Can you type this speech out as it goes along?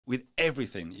with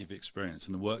everything that you've experienced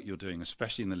and the work you're doing,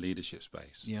 especially in the leadership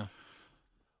space, Yeah.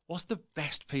 what's the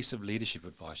best piece of leadership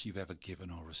advice you've ever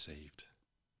given or received?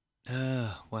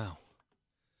 Wow.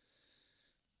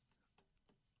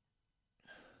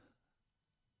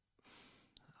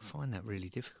 I find that really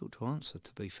difficult to answer,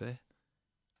 to be fair.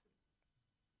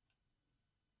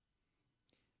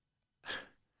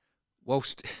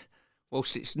 Whilst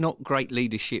it's not great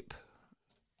leadership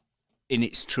in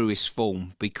its truest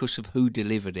form, because of who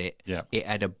delivered it, it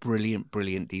had a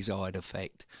brilliant desired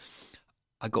effect.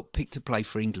 I got picked to play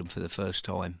for England for the first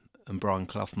time, and Brian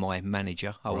Clough, my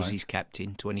manager, I was his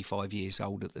captain, 25 years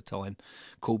old at the time,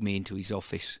 called me into his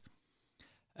office,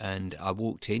 and I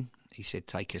walked in. He said,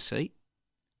 "Take a seat."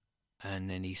 And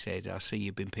then he said, "I see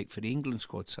you've been picked for the England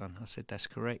squad, son." I said, "That's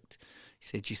correct." He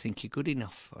said, "Do you think you're good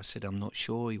enough?" I said, "I'm not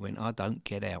sure." He went, "I don't,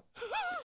 get out."